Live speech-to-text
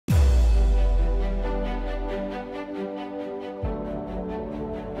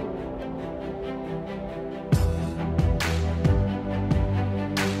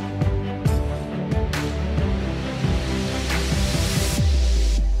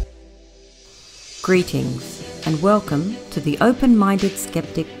Greetings and welcome to the Open-Minded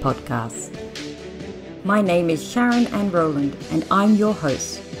Skeptic podcast. My name is Sharon Ann Rowland and I'm your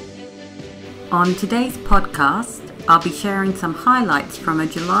host. On today's podcast, I'll be sharing some highlights from a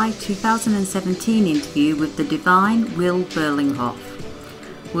July 2017 interview with the divine Will Berlinghof.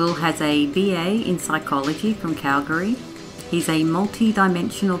 Will has a BA in psychology from Calgary. He's a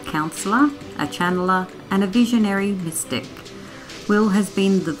multidimensional counselor, a channeler, and a visionary mystic. Will has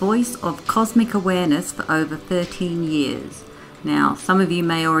been the voice of cosmic awareness for over 13 years. Now, some of you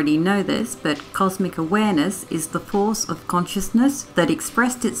may already know this, but cosmic awareness is the force of consciousness that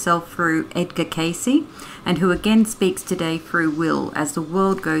expressed itself through Edgar Cayce and who again speaks today through Will as the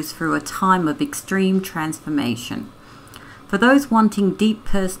world goes through a time of extreme transformation. For those wanting deep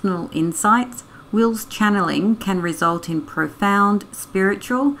personal insights, Will's channeling can result in profound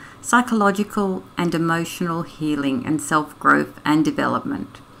spiritual, psychological, and emotional healing and self-growth and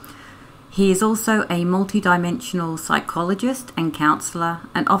development. He is also a multidimensional psychologist and counselor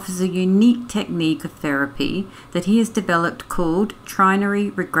and offers a unique technique of therapy that he has developed called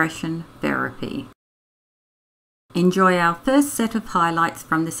Trinary Regression Therapy. Enjoy our first set of highlights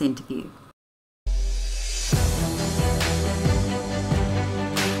from this interview.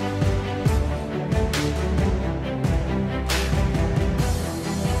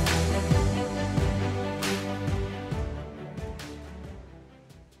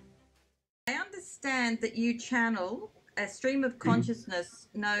 That you channel a stream of consciousness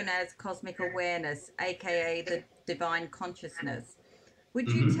known as cosmic awareness, aka the divine consciousness. Would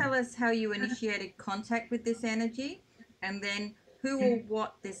you tell us how you initiated contact with this energy and then who or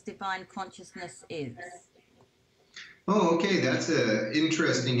what this divine consciousness is? Oh, okay, that's an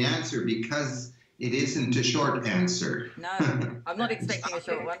interesting answer because it isn't a short answer. No, I'm not expecting a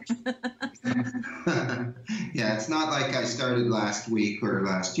short one. Yeah, it's not like I started last week or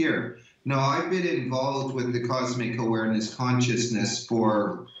last year. No, I've been involved with the cosmic awareness consciousness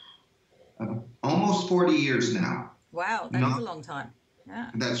for almost 40 years now. Wow, that's a long time.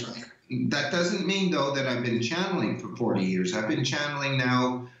 Yeah. That's right. That doesn't mean, though, that I've been channeling for 40 years. I've been channeling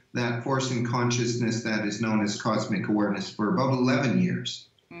now that force in consciousness that is known as cosmic awareness for about 11 years.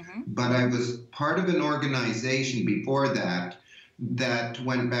 But I was part of an organization before that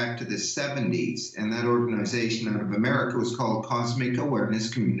went back to the 70s, and that organization out of America was called Cosmic Awareness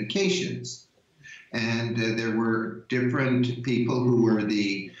Communications. And there were different people who were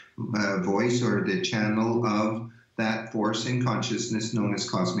the voice or the channel of that force in consciousness known as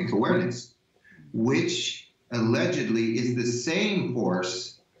cosmic awareness, which allegedly is the same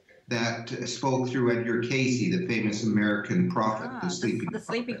force that spoke through Edgar Cayce, the famous American prophet, the sleeping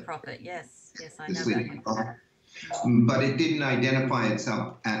prophet. Yes, I know that one. But it didn't identify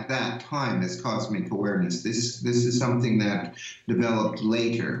itself at that time as cosmic awareness. This is something that developed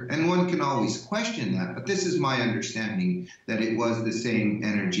later. And one can always question that, but this is my understanding that it was the same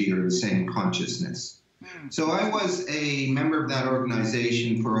energy or the same consciousness. So I was a member of that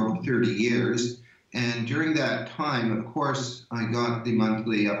organization for over 30 years. And during that time, of course, I got the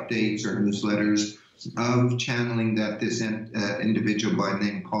monthly updates or newsletters of channeling that this individual by the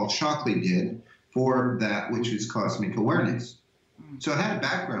name Paul Shockley did for that which is cosmic awareness. So I had a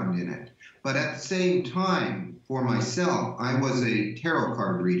background in it. But at the same time, for myself, I was a tarot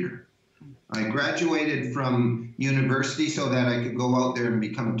card reader. I graduated from university so that I could go out there and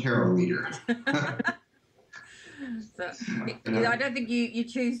become a tarot reader. So, I don't think you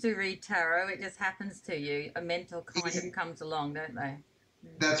choose to read tarot, it just happens to you. A mentor kind of comes along, don't they?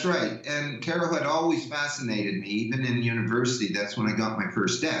 That's right. And tarot had always fascinated me, even in university. That's when I got my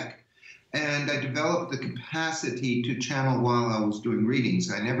first deck. And I developed the capacity to channel while I was doing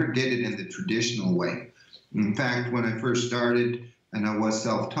readings. I never did it in the traditional way. In fact, when I first started and I was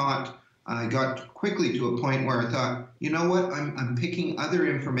self-taught, I got quickly to a point where I thought, you know what, I'm picking other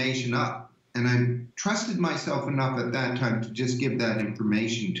information up. And I trusted myself enough at that time to just give that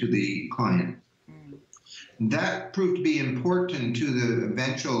information to the client. That proved to be important to the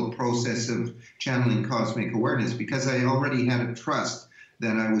eventual process of channeling cosmic awareness because I already had a trust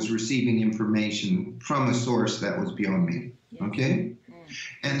that I was receiving information from a source that was beyond me, okay?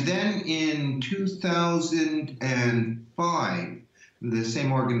 And then in 2005, the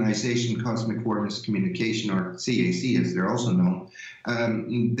same organization, Cosmic Awareness Communication, or CAC as they're also known,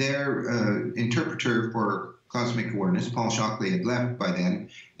 their interpreter for cosmic awareness, Paul Shockley, had left by then,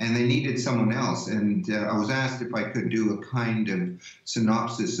 and they needed someone else. And I was asked if I could do a kind of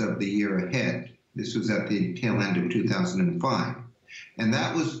synopsis of the year ahead. This was at the tail end of 2005. And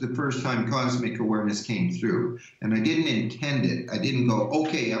that was the first time cosmic awareness came through. And I didn't intend it. I didn't go,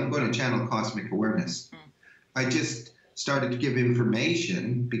 okay, I'm going to channel cosmic awareness. I just started to give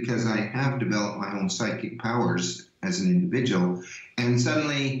information because I have developed my own psychic powers as an individual. And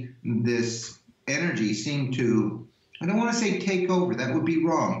suddenly this energy seemed to, I don't want to say take over, that would be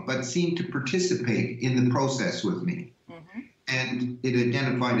wrong, but seemed to participate in the process with me. Mm-hmm. And it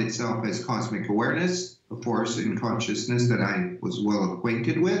identified itself as cosmic awareness, a force in consciousness that I was well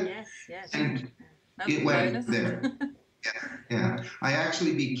acquainted with. Yes. And it went there. Yeah. I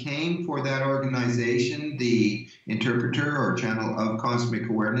actually became, for that organization, the interpreter or channel of cosmic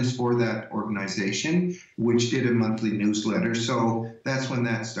awareness for that organization, which did a monthly newsletter. So that's when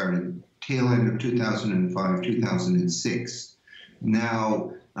that started, tail end of 2005, 2006.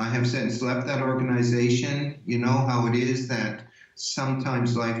 Now, I have since left that organization. You know how it is that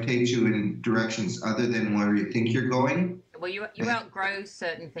sometimes life takes you in directions other than where you think you're going. Well, you outgrow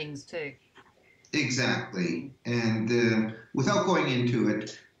certain things too. Exactly. And without going into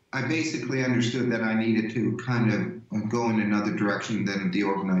it, I basically understood that I needed to kind of go in another direction than the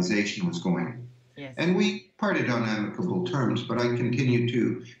organization was going. Yes. And we parted on amicable terms, but I continued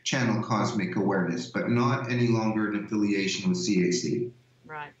to channel cosmic awareness, but not any longer an affiliation with CAC.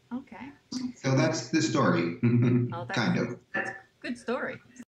 Right. Okay. So that's the story. Kind of. That's a good story.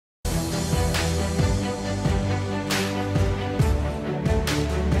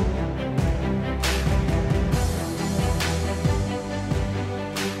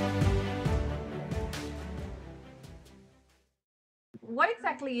 What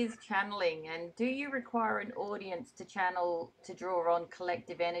exactly is channeling, and do you require an audience to channel, to draw on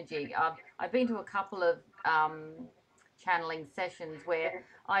collective energy? I've been to a couple of channeling sessions where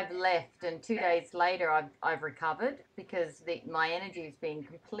I've left and 2 days later I've recovered because my energy is being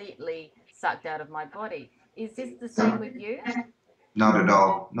completely sucked out of my body. Is this the same with you? Not at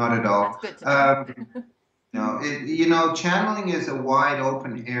all. Not at all. That's good to know. No, channeling is a wide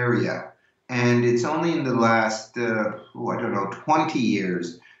open area. And it's only in the last, 20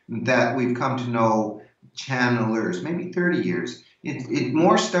 years that we've come to know channelers, maybe 30 years. It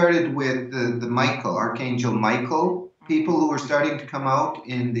more started with the Archangel Michael, people who were starting to come out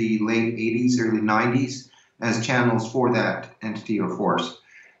in the late 80s, early 90s as channels for that entity or force.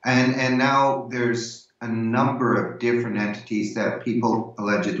 And now there's a number of different entities that people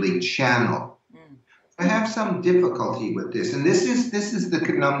allegedly channel. I have some difficulty with this, and this is the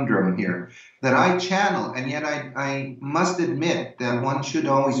conundrum here, that I channel, and yet I must admit that one should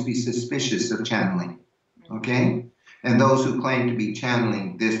always be suspicious of channeling, okay? And those who claim to be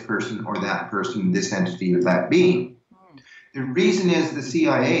channeling this person or that person, this entity or that being. The reason is the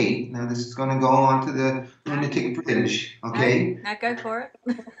CIA, now this is going to go on to the lunatic bridge, okay? Now go for it.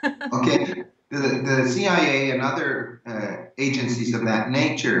 Okay, the CIA and other agencies of that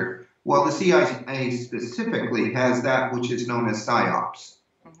nature. Well, the CIA specifically has that which is known as PSYOPs,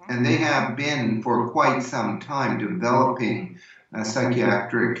 and they have been for quite some time developing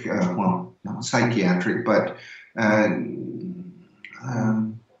psychiatric, not psychiatric, but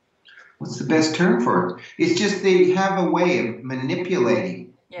what's the best term for it? It's just they have a way of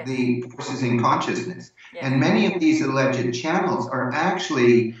manipulating the forces in consciousness. Yes. And many of these alleged channels are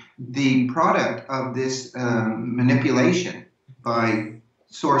actually the product of this manipulation by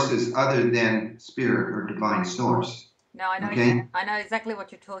sources other than spirit or divine source. No, I know. Okay? I know exactly what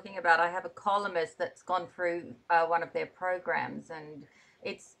you're talking about. I have a columnist that's gone through one of their programs, and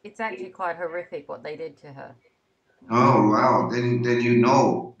it's actually quite horrific what they did to her. Oh wow! Then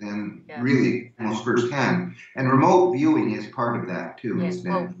really almost firsthand. And remote viewing is part of that too. Yes,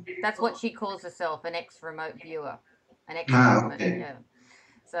 well, that's what she calls herself, an ex-remote viewer, an ex-remote. Okay. Yeah.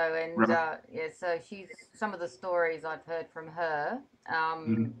 So so she's, some of the stories I've heard from her.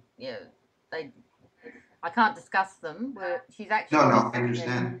 I can't discuss them. She's actually I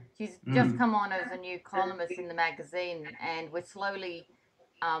understand. She's just come on as a new columnist in the magazine, and we're slowly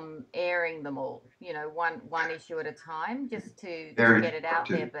airing them all. One issue at a time, just to get it out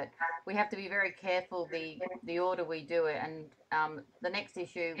there. But we have to be very careful the order we do it. And the next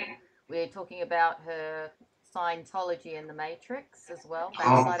issue, we're talking about her Scientology and the Matrix as well.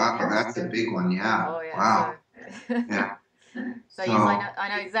 That's a big one, yeah. Oh, yeah. Wow. So, yeah. So yes, I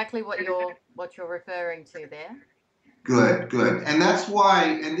know exactly what you're referring to there. Good. And that's why,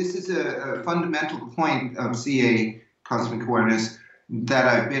 and this is a fundamental point of CA Cosmic Awareness that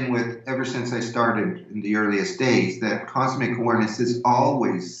I've been with ever since I started in the earliest days, that Cosmic Awareness has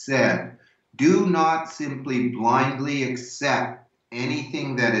always said, do not simply blindly accept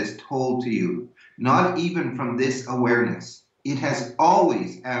anything that is told to you. Not even from this awareness. It has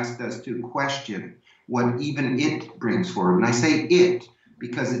always asked us to question what even it brings forward. And I say it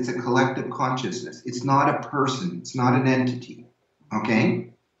because it's a collective consciousness. It's not a person. It's not an entity.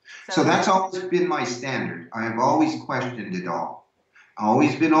 Okay? So that's always been my standard. I have always questioned it all.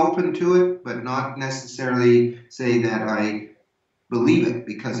 Always been open to it, but not necessarily say that I believe it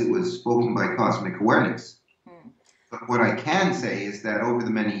because it was spoken by cosmic awareness. But what I can say is that over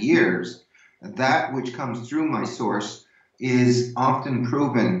the many years, that which comes through my source is often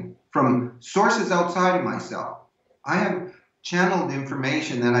proven from sources outside of myself. I have channeled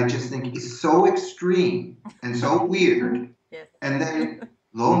information that I just think is so extreme and so weird. Yes. And then,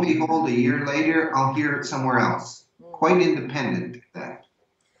 lo and behold, a year later, I'll hear it somewhere else. Quite independent of that.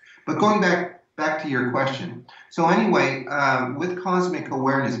 But going back to your question. So anyway, with cosmic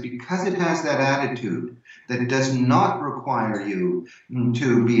awareness, because it has that attitude that does not require you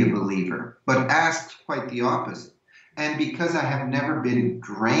to be a believer, but asks quite the opposite. And because I have never been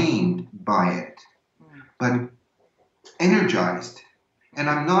drained by it, but energized. And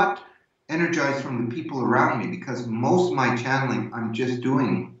I'm not energized from the people around me because most of my channeling I'm just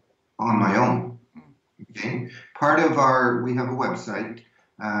doing on my own. Okay? We have a website,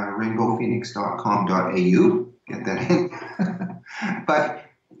 rainbowphoenix.com.au. Get that in. But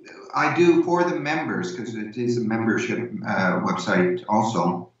I do for the members, because it is a membership website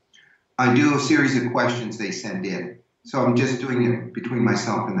also, I do a series of questions they send in. So I'm just doing it between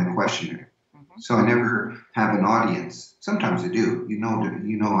myself and the questioner. So I never have an audience. Sometimes I do. You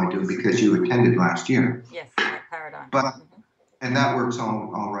know I do because you attended last year. Yes, that paradigm. But and that works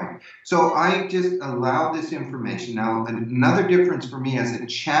all right. So I just allow this information. Now, another difference for me as a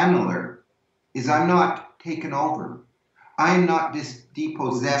channeler is I'm not taken over. I'm not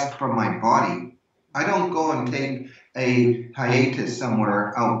depossessed from my body. I don't go and take a hiatus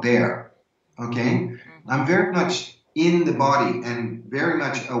somewhere out there. Okay? I'm very much in the body and very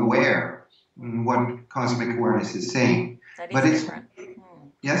much aware what cosmic awareness is saying. That is different.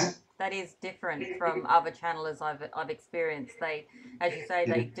 Yes? That is different from other channelers I've experienced. They, as you say,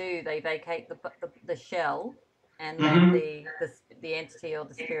 they vacate the shell and let the entity or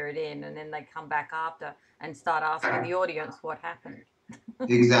the spirit in, and then they come back after and start asking the audience what happened.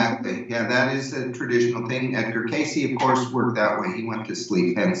 Exactly. Yeah, that is a traditional thing. Edgar Cayce, of course, worked that way. He went to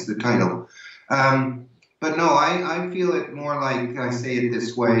sleep, hence the title. But no, I feel it more like, I say it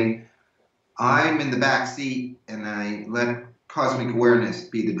this way, I'm in the back seat and I let cosmic awareness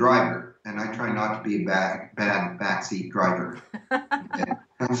be the driver, and I try not to be a bad backseat driver.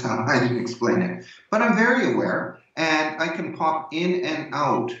 That's how I can explain it. But I'm very aware, and I can pop in and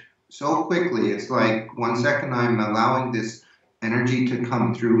out so quickly. It's like 1 second I'm allowing this energy to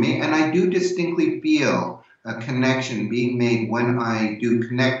come through me, and I do distinctly feel a connection being made when I do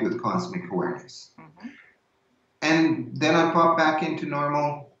connect with cosmic awareness. And then I pop back into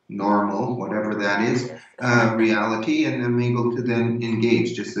normal, whatever that is, reality, and I'm able to then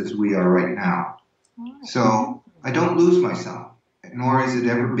engage just as we are right now. So I don't lose myself, nor has it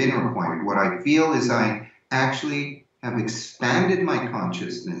ever been required. What I feel is I actually have expanded my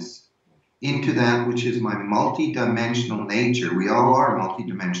consciousness into that which is my multidimensional nature. We all are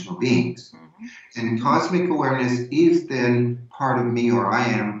multidimensional beings. And cosmic awareness is then part of me, or I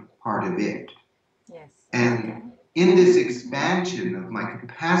am part of it. Yes. And in this expansion of my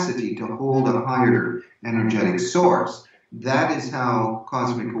capacity to hold a higher energetic source, that is how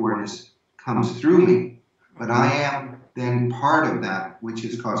cosmic awareness comes through me. But I am then part of that which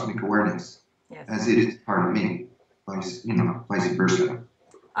is cosmic awareness, as it is part of me, vice versa.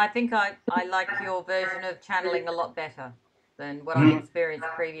 I think I like your version of channeling a lot better than what I've experienced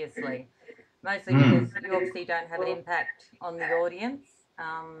previously. Mostly because you obviously don't have an impact on the audience,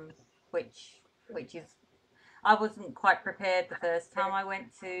 which is, I wasn't quite prepared the first time I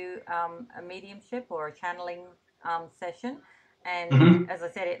went to a mediumship or a channeling session, and as I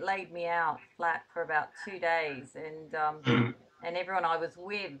said, it laid me out flat for about 2 days, and everyone I was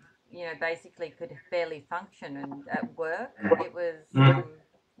with, basically could barely function, and at work it was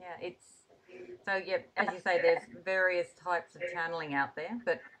as you say, there's various types of channeling out there,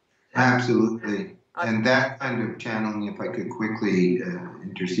 but absolutely. And that kind of channeling, if I could quickly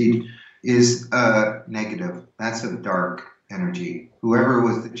intercede, is negative. That's a dark energy. Whoever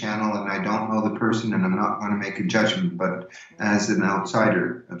was the channel, and I don't know the person, and I'm not going to make a judgment, but as an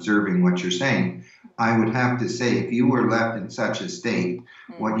outsider observing what you're saying, I would have to say, if you were left in such a state,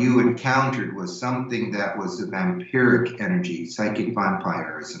 what you encountered was something that was a vampiric energy, psychic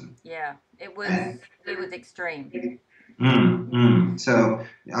vampirism. Yeah, it was extreme. So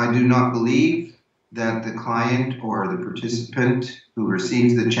I do not believe that the client or the participant who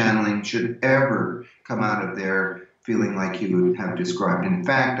receives the channeling should ever come out of there feeling like you have described. In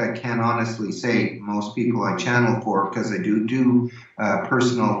fact, I can honestly say most people I channel for, because I do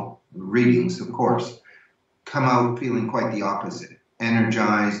personal readings, of course, come out feeling quite the opposite.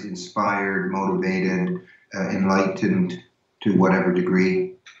 energized, inspired, motivated, enlightened to whatever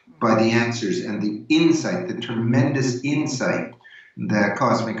degree by the answers and the insight, the tremendous insight that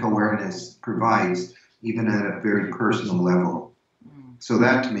cosmic awareness provides, even at a very personal level. So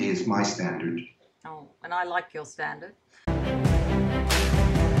that to me is my standard. Oh, and I like your standard.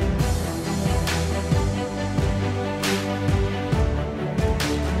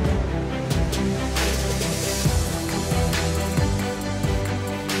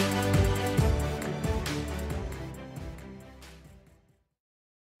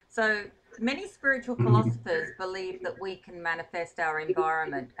 So many spiritual philosophers believe that we can manifest our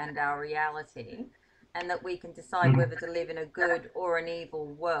environment and our reality, and that we can decide whether to live in a good or an evil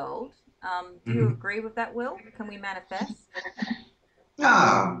world. Do you agree with that, Will? Can we manifest?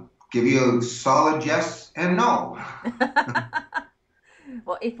 Give you a solid yes and no.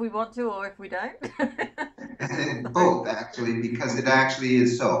 Well, if we want to or if we don't? Both, actually, because it actually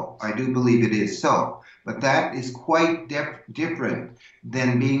is so. I do believe it is so. But that is quite different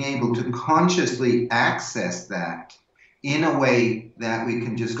than being able to consciously access that in a way that we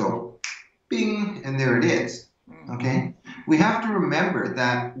can just go, bing, and there it is. Okay? We have to remember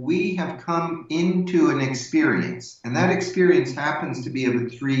that we have come into an experience, and that experience happens to be of a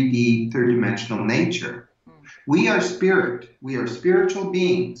 3D, third-dimensional nature. We are spirit. We are spiritual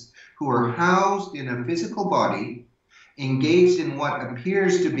beings who are housed in a physical body, engaged in what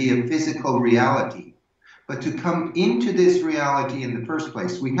appears to be a physical reality. But to come into this reality in the first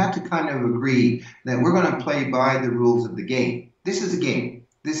place, we have to kind of agree that we're going to play by the rules of the game. This is a game.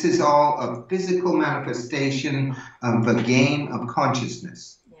 This is all a physical manifestation of a game of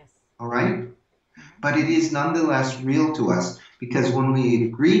consciousness. Yes. All right? But it is nonetheless real to us, because when we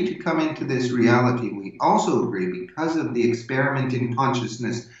agree to come into this reality, we also agree, because of the experiment in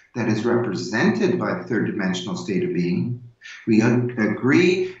consciousness that is represented by the third dimensional state of being, we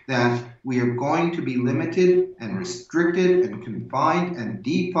agree that we are going to be limited and restricted and confined and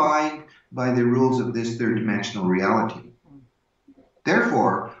defined by the rules of this third dimensional reality.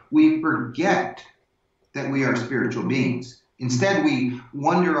 Therefore, we forget that we are spiritual beings. Instead, we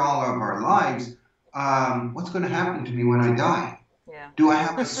wonder all of our lives, what's going to happen to me when I die? Yeah. Do I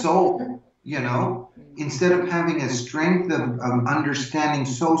have a soul? You know, instead of having a strength of understanding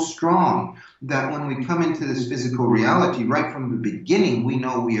so strong that when we come into this physical reality, right from the beginning, we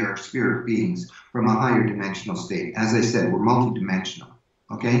know we are spirit beings from a higher dimensional state. As I said, we're multidimensional,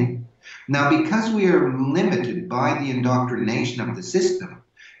 okay? Now, because we are limited by the indoctrination of the system,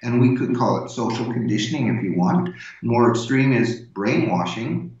 and we could call it social conditioning if you want, more extreme is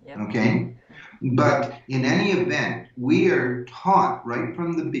brainwashing, okay? But in any event, we are taught right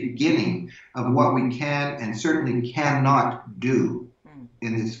from the beginning of what we can and certainly cannot do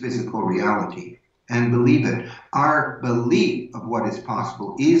in this physical reality. And believe it, our belief of what is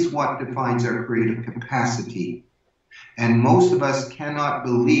possible is what defines our creative capacity. And most of us cannot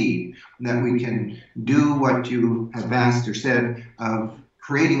believe that we can do what you have asked or said of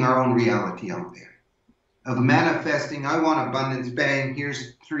creating our own reality out there. Of manifesting, I want abundance, bang,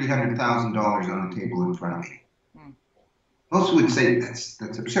 here's $300,000 on the table in front of me. Most would say that's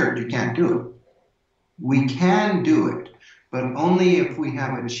absurd, you can't do it. We can do it, but only if we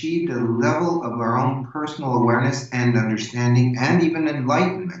have achieved a level of our own personal awareness and understanding and even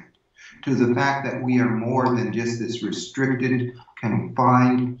enlightenment to the fact that we are more than just this restricted,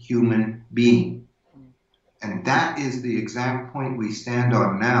 confined human being. And that is the exact point we stand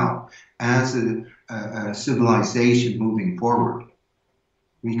on now as a civilization moving forward.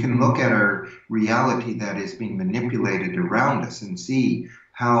 We can look at our reality that is being manipulated around us and see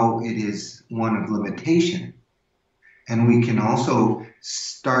how it is one of limitation. And we can also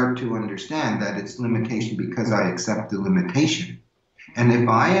start to understand that it's limitation because I accept the limitation. And if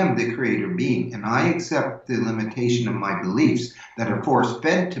I am the creator being and I accept the limitation of my beliefs that are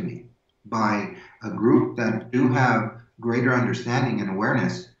force-fed to me by a group that do have greater understanding and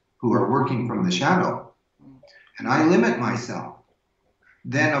awareness who are working from the shadow, and I limit myself,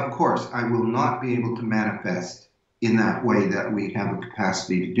 then of course I will not be able to manifest in that way that we have a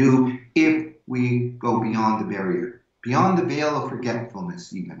capacity to do if we go beyond the barrier, beyond the veil of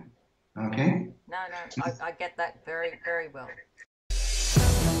forgetfulness even. Okay? No, I get that very, very well.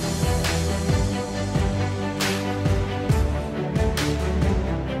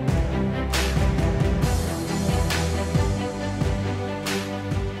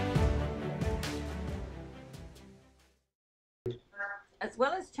 As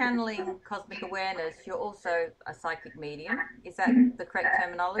well as channeling cosmic awareness, you're also a psychic medium. Is that the correct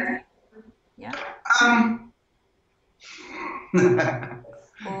terminology? Yeah?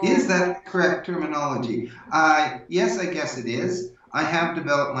 Is that correct terminology? Yes, I guess it is. I have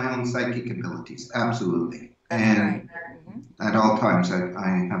developed my own psychic abilities, absolutely. That's and great. at all times I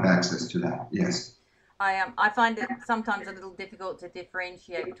have access to that, yes. I find it sometimes a little difficult to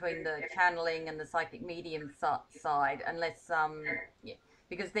differentiate between the channeling and the psychic medium side, unless yeah,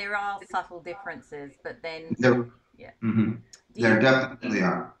 because there are subtle differences. But then, There, yeah, do there you definitely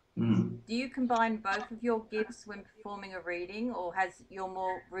are. do you combine both of your gifts when performing a reading, or has your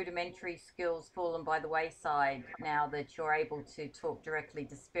more rudimentary skills fallen by the wayside now that you're able to talk directly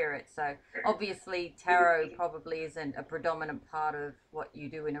to spirit? So obviously, tarot probably isn't a predominant part of what you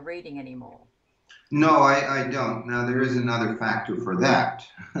do in a reading anymore. No, I don't. Now, there is another factor for that.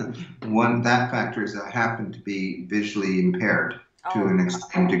 That factor is I happen to be visually impaired to Oh, an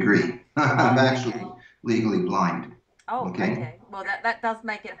extreme degree. I'm oh, actually okay. legally blind. Oh, Okay. okay. Well, that does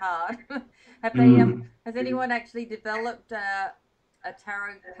make it hard. Have they Mm. has anyone actually developed a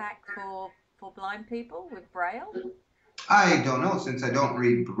tarot pack for blind people with Braille? I don't know. Since I don't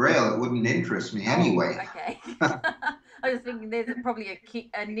read Braille, it wouldn't interest me Oh, anyway. okay. I was thinking there's probably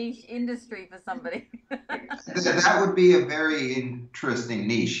a niche industry for somebody. That would be a very interesting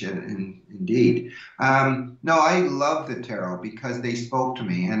niche, indeed. No, I love the tarot because they spoke to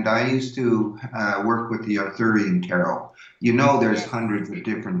me, and I used to work with the Arthurian tarot. You know, there's Yes, hundreds of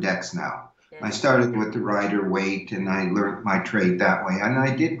different decks now. I yes. started with the Rider-Waite, and I learned my trade that way. And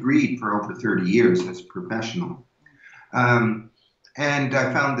I did read for over 30 years as a professional. Um, and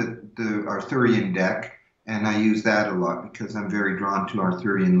I found that the Arthurian deck, and I use that a lot because I'm very drawn to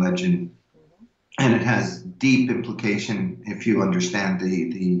Arthurian legend, and it has deep implication if you understand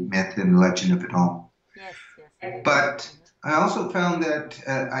the myth and legend of it all. Yes, yes. But I also found that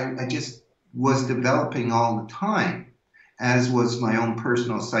I just was developing all the time, as was my own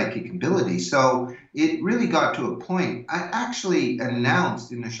personal psychic ability. So it really got to a point. I actually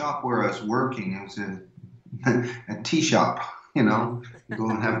announced in the shop where I was working, it was a tea shop, you know, you go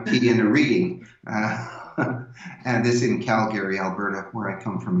and have tea and a reading. And this in Calgary, Alberta, where I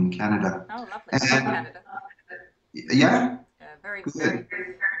come from in Canada. Oh, lovely. I love Canada. Yeah, Very, good. very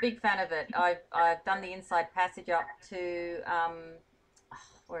big fan of it. I've done the Inside Passage up to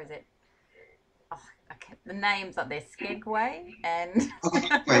where is it? Oh, the names up there, Skegway, and Okay,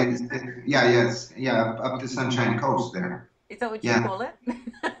 wait, yeah, up the Sunshine Coast there. is that what you Yeah, call it?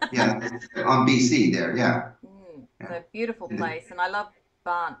 yeah, on BC there, yeah. It's a beautiful place, and I love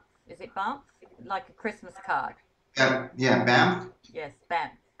Banff. Is it Banff? Like a Christmas card. Yeah, Banff, Yes,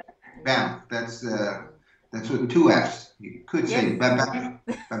 Banff. Banff, that's with two F's. You could say Yes. Banff,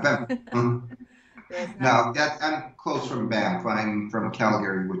 Banff. Yes, no. No, I'm close from Banff. I'm from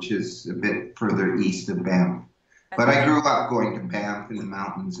Calgary, which is a bit further east of Banff. That's But I very, grew up going to Banff in the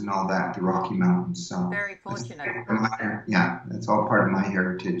mountains and all that, the Rocky Mountains. So very fortunate. yeah, that's all part of my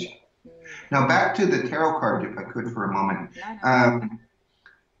heritage. Now back to the tarot card, if I could, for a moment. No.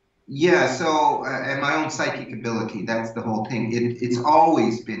 Yeah, so and my own psychic ability, that's the whole thing. It's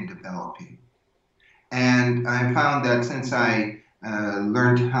always been developing. And I found that since I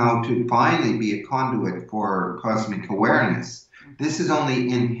learned how to finally be a conduit for cosmic awareness, this has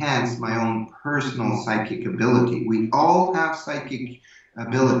only enhanced my own personal psychic ability. We all have psychic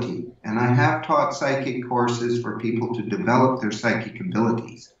ability, and I have taught psychic courses for people to develop their psychic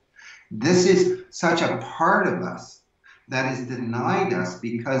abilities. This is such a part of us that is denied us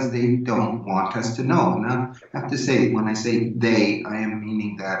because they don't want us to know. Now, I have to say, when I say they, I am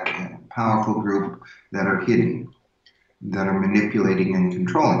meaning that powerful group that are hidden, that are manipulating and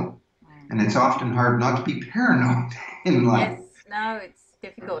controlling. And it's often hard not to be paranoid in life. Yes, no, it's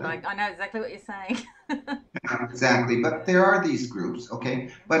difficult. I know exactly what you're saying. Exactly, but there are these groups, okay?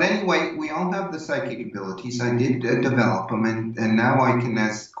 But anyway, we all have the psychic abilities. I did develop them, and now I can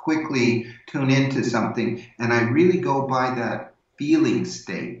as quickly tune into something, and I really go by that feeling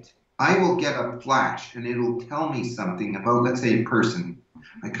state. I will get a flash, and it'll tell me something about, let's say, a person.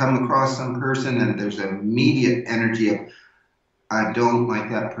 I come across some person, and there's an immediate energy of, I don't like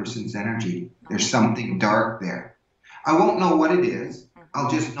that person's energy. There's something dark there. I won't know what it is. I'll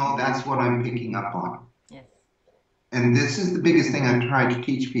just know that's what I'm picking up on. Yes. And this is the biggest thing I try to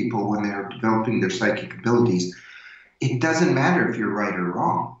teach people when they're developing their psychic abilities. It doesn't matter if you're right or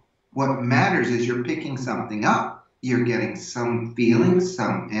wrong. What matters is you're picking something up. You're getting some feeling,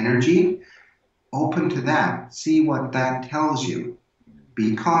 some energy. Open to that. See what that tells you.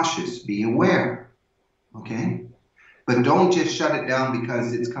 Be cautious. Be aware. Okay? But don't just shut it down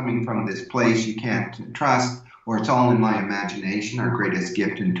because it's coming from this place you can't trust, or it's all in my imagination, our greatest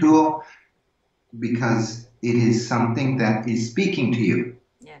gift and tool, because it is something that is speaking to you.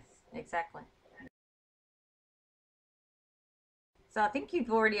 Yes, exactly. So I think you've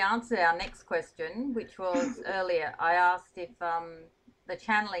already answered our next question, which was earlier. I asked if the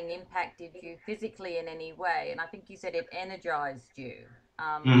channeling impacted you physically in any way, and I think you said it energized you.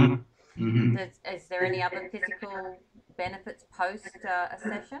 Mm-hmm. Mm-hmm. Is there any other physical benefits post a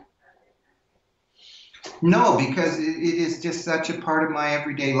session? No, because it is just such a part of my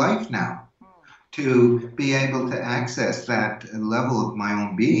everyday life now Mm, to be able to access that level of my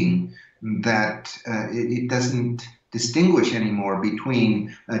own being that it doesn't distinguish anymore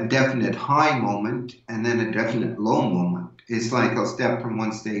between a definite high moment and then a definite low moment. It's like I'll step from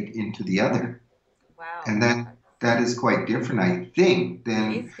one state into the other. wow, And that is quite different, I think, it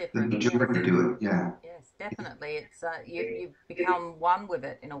than is the different. Yes, majority do it. Yeah. yes, definitely. It's you've become one with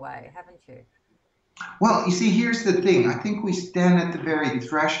it in a way, haven't you? Well, you see, here's the thing. I think we stand at the very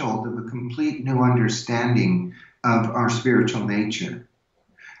threshold of a complete new understanding of our spiritual nature.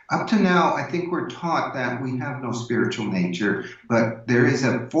 Up to now, I think we're taught that we have no spiritual nature, but there is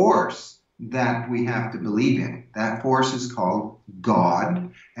a force that we have to believe in. That force is called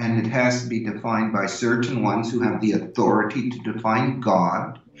God, and it has to be defined by certain ones who have the authority to define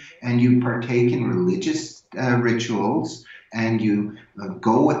God. And you partake in religious rituals, and you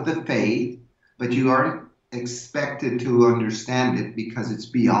go with the faith, but you aren't expected to understand it because it's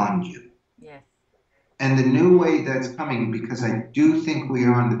beyond you. Yes. And the new way that's coming, because I do think we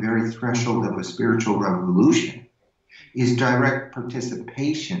are on the very threshold of a spiritual revolution, is direct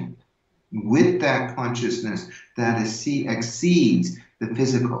participation with that consciousness that exceeds the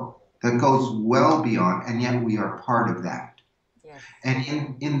physical, that goes well beyond, and yet we are part of that. Yes.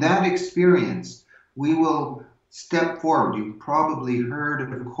 And in that experience, we will step forward. You've probably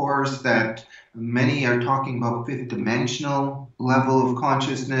heard, of course, that many are talking about fifth dimensional level of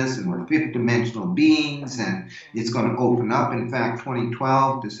consciousness, and we're fifth dimensional beings, and it's going to open up. In fact,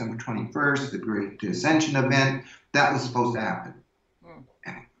 2012, December 21st, the Great Ascension event, that was supposed to happen.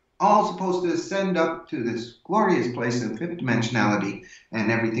 All supposed to ascend up to this glorious place of fifth dimensionality, and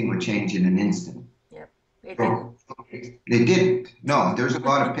everything would change in an instant. Yep. It didn't. They didn't. No, there's a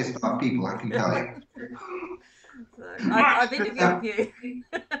lot of pissed off people, I can tell you. So I've interviewed a few.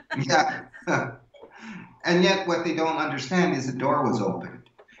 Yeah. And yet what they don't understand is the door was opened.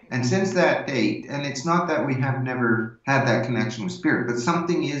 And since that date, and it's not that we have never had that connection with spirit, but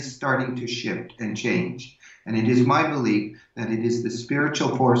something is starting to shift and change. And it is my belief that it is the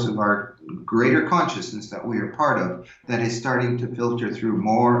spiritual force of our greater consciousness that we are part of that is starting to filter through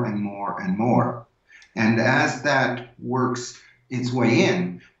more and more and more. And as that works its way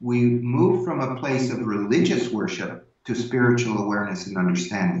in, we move from a place of religious worship to spiritual awareness and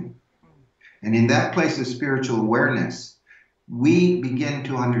understanding. And in that place of spiritual awareness, we begin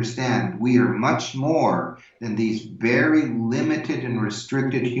to understand we are much more than these very limited and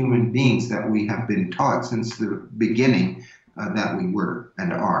restricted human beings that we have been taught since the beginning that we were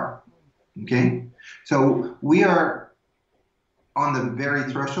and are. Okay? So we are on the very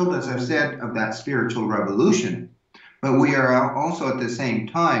threshold, as I've said, of that spiritual revolution. But we are also at the same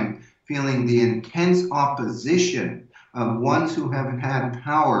time feeling the intense opposition of ones who have had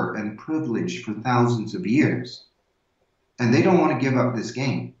power and privilege for thousands of years. And they don't want to give up this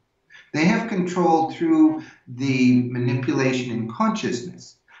game. They have control through the manipulation in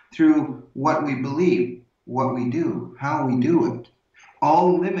consciousness, through what we believe, what we do, how we do it,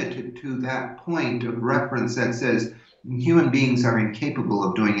 all limited to that point of reference that says human beings are incapable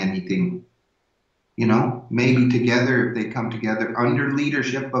of doing anything. You know, maybe together, if they come together under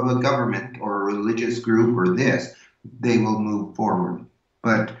leadership of a government or a religious group or this, they will move forward.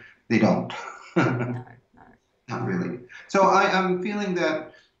 But they don't. No. Not really. So I'm feeling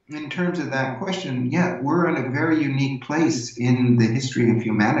that in terms of that question, yeah, we're in a very unique place in the history of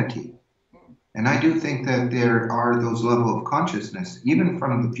humanity. And I do think that there are those level of consciousness, even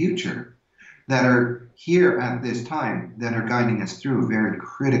from the future, that are here at this time that are guiding us through a very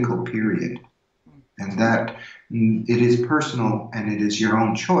critical period. And that it is personal and it is your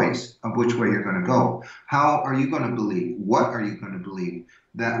own choice of which way you're going to go. How are you going to believe? What are you going to believe?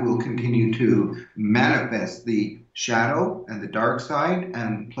 That will continue to manifest the shadow and the dark side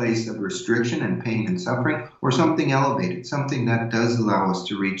and place of restriction and pain and suffering, or something elevated, something that does allow us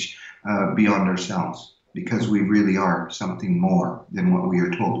to reach beyond ourselves, because we really are something more than what we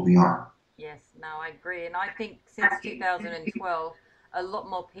are told we are. Yes, no, I agree. And I think since 2012, a lot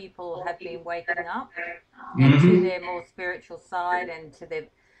more people have been waking up and to their more spiritual side and to their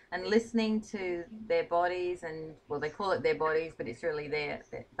and listening to their bodies, and well, they call it their bodies, but it's really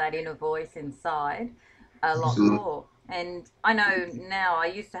that inner voice inside a lot Absolutely. more. And I know now, I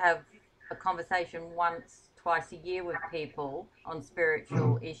used to have a conversation once, twice a year with people on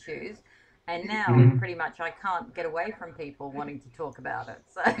spiritual issues, And now Mhm. pretty much I can't get away from people wanting to talk about it.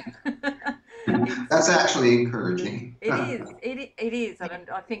 So That's actually encouraging. it is, and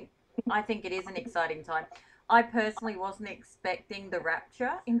I think it is an exciting time. I personally wasn't expecting the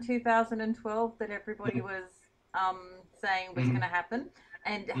rapture in 2012 that everybody was um, saying was going to happen,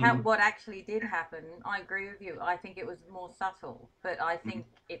 and Mhm. what actually did happen. I agree with you. I think it was more subtle, but I think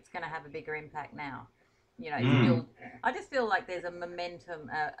it's going to have a bigger impact now. It's Mm. build. I just feel like there's a momentum,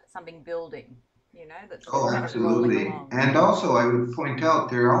 something building. That's Oh, kind of rolling absolutely. along. And also, I would point out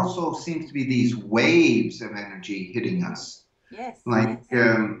there also seems to be these waves of energy hitting us. Yes, Like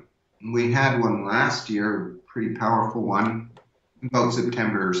yes. we had one last year, a pretty powerful one, about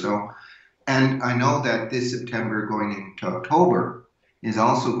September or so. And I know that this September going into October is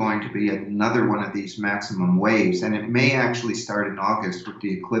also going to be another one of these maximum waves. And it may actually start in August with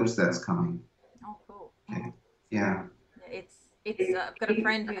the eclipse that's coming. Oh, cool. Okay. Yeah. It's I've got a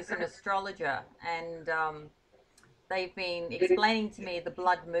friend who's an astrologer, and they've been explaining to me the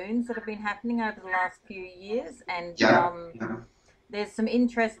blood moons that have been happening over the last few years, and Yeah. Yeah. there's some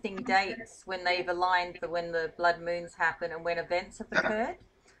interesting dates when they've aligned for when the blood moons happen and when events have Yeah. occurred,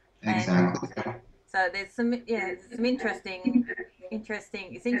 and Exactly. so there's some interesting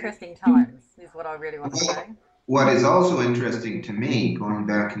times is what I really want to say. What is also interesting to me, going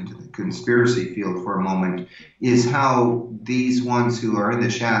back into the conspiracy field for a moment, is how these ones who are in the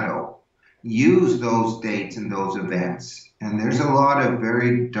shadow use those dates and those events. And there's a lot of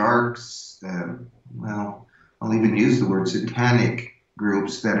very dark, well, I'll even use the word satanic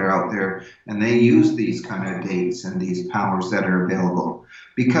groups that are out there, and they use these kind of dates and these powers that are available.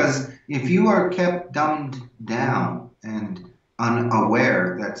 Because if you are kept dumbed down and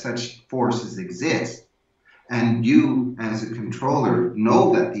unaware that such forces exist, and you, as a controller,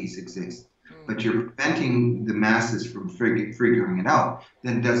 know that these exist, but you're preventing the masses from figuring it out,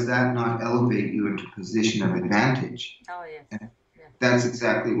 then does that not elevate you into a position of advantage? Oh yes. And Yeah. that's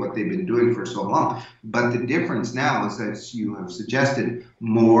exactly what they've been doing for so long. But the difference now is, as you have suggested,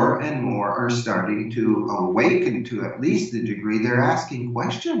 more and more are starting to awaken to at least the degree they're asking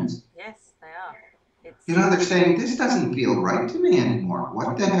questions. Yes, they are. It's They're saying, this doesn't feel right to me anymore.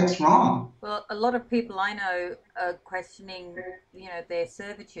 What the heck's wrong? Well, a lot of people I know are questioning, their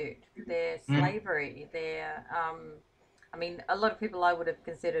servitude, their Mm. slavery, their. I mean, a lot of people I would have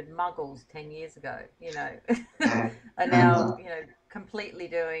considered muggles 10 years ago, And, are and now, completely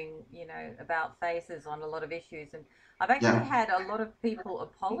doing, about faces on a lot of issues. And I've actually yeah, had a lot of people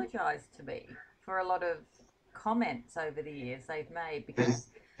apologize to me for a lot of comments over the years they've made yeah, because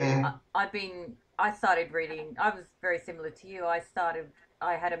yeah, I started reading. I was very similar to you. I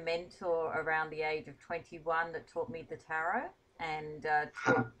had a mentor around the age of 21 that taught me the tarot and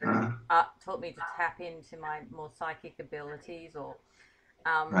taught me to tap into my more psychic abilities.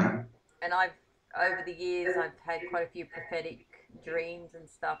 right. And over the years, I've had quite a few prophetic dreams and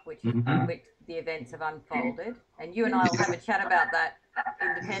stuff, Mm-hmm. which the events have unfolded. And you and I will have a chat about that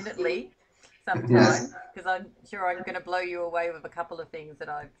independently Yes, sometime because I'm sure I'm going to blow you away with a couple of things that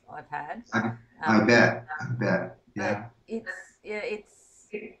I've had. I, I Um, bet. I bet. but Yeah.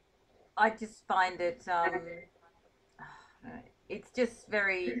 I just find it it's just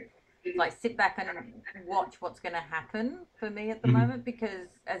very like sit back and watch what's going to happen for me at the Mhm. moment because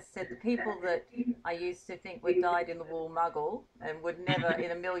as I said the people that I used to think were dyed in the wool muggle and would never in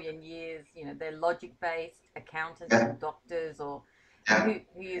a million years they're logic based accountants or Yeah. doctors or Yeah.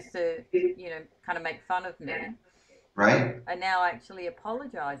 who used to kind of make fun of me Right. are now actually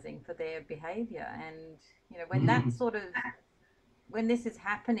apologizing for their behavior and when that Mm. sort of when this is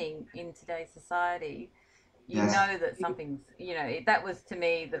happening in today's society, Yes. that something's, that was to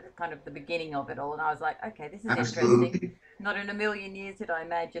me the kind of the beginning of it all. And I was like, okay, this is interesting. Absolutely. Not in a million years did I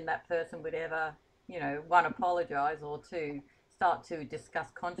imagine that person would ever, one, apologize or two, start to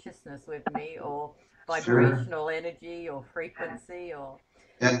discuss consciousness with me or Sure. vibrational energy or frequency or,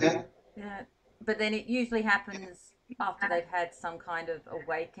 Yeah. Yeah. yeah. But then it usually happens after they've had some kind of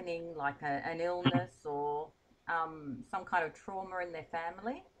awakening, like an illness or some kind of trauma in their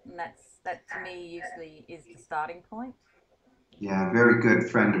family, and that to me usually is the starting point. Yeah. A very good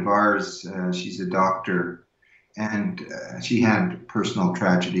friend of ours. She's a doctor, and she had personal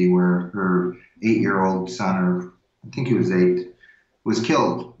tragedy where her 8-year-old son, or I think he was 8, was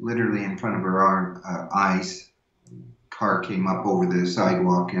killed literally in front of her eyes. Car came up over the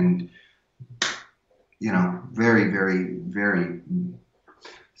sidewalk, and very, very, very.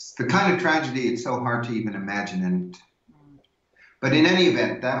 It's the kind of tragedy it's so hard to even imagine. But in any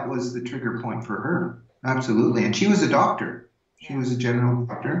event, that was the trigger point for her. Absolutely. And she was a doctor. She Yeah. was a general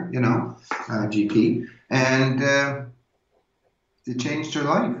doctor, GP. And it changed her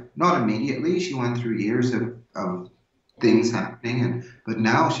life. Not immediately. She went through years of things happening, but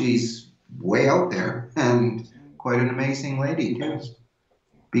now she's way out there and quite an amazing lady too,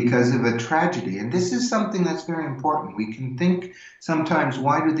 because of a tragedy. And this is something that's very important. We can think sometimes,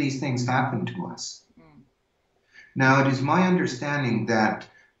 why do these things happen to us? Now, it is my understanding that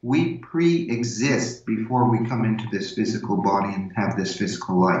we pre-exist before we come into this physical body and have this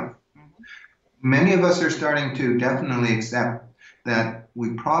physical life. Many of us are starting to definitely accept that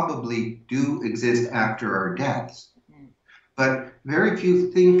we probably do exist after our deaths. But very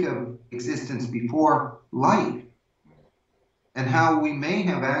few think of existence before life, and how we may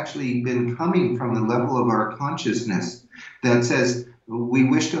have actually been coming from the level of our consciousness that says we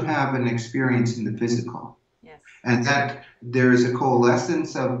wish to have an experience in the physical. Yes. And that there is a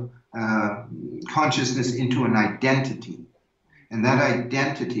coalescence of consciousness into an identity. And that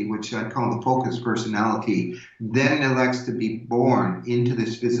identity, which I call the focused personality, then elects to be born into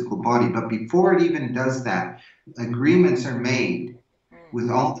this physical body. But before it even does that, agreements are made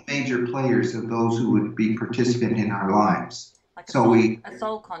with all the major players of those who would be participant in our lives. Like a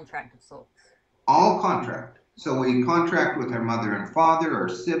soul contract of sorts. All contract. So we contract with our mother and father, our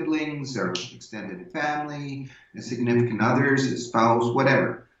siblings, our extended family, significant others, a spouse,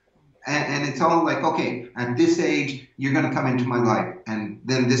 whatever. And it's all like, okay, at this age, you're going to come into my life, and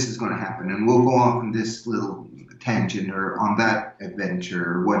then this is going to happen, and we'll go off on this little tangent or on that adventure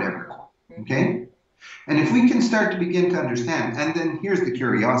or whatever, okay? And if we can start to begin to understand, and then here's the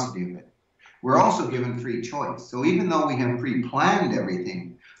curiosity of it, we're also given free choice. So even though we have pre-planned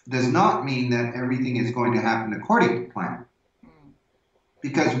everything, does not mean that everything is going to happen according to plan.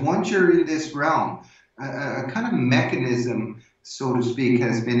 Because once you're in this realm, a kind of mechanism, so to speak,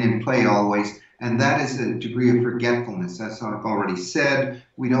 has been in play always, and that is a degree of forgetfulness. As I've already said,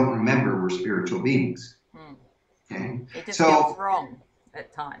 we don't remember we're spiritual beings. Okay? It just feels wrong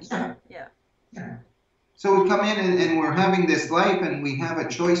at times. Yeah. So we come in and we're having this life, and we have a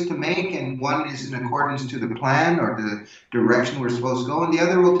choice to make, and one is in accordance to the plan or the direction we're supposed to go, and the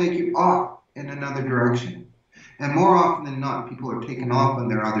other will take you off in another direction. And more often than not, people are taken off in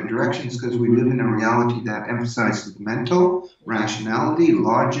their other directions because we live in a reality that emphasizes mental, rationality,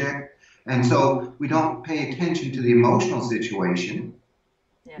 logic, and so we don't pay attention to the emotional situation.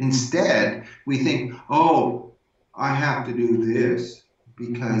 Yeah. Instead, we think, oh, I have to do this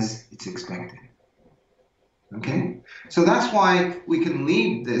because it's expected. Okay? So that's why we can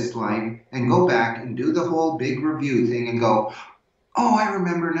leave this life and go back and do the whole big review thing and go, oh, I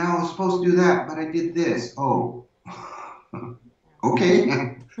remember now, I was supposed to do that, but I did this. Oh, okay,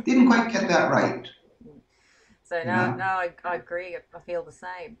 didn't quite get that right. So no, I agree. I feel the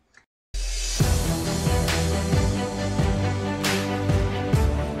same.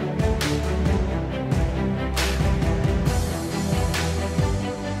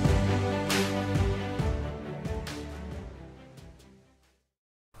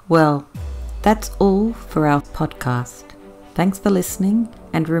 Well, that's all for our podcast. Thanks for listening,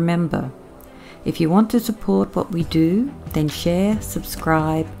 and remember, if you want to support what we do, then share,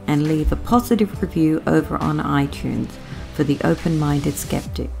 subscribe, and leave a positive review over on iTunes for the open-minded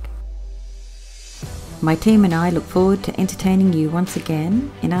skeptic. My team and I look forward to entertaining you once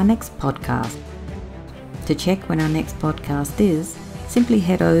again in our next podcast. To check when our next podcast is, simply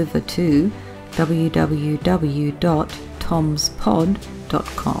head over to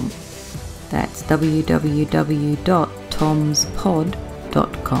www.tomspod.com. That's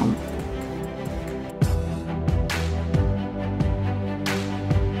www.tomspod.com.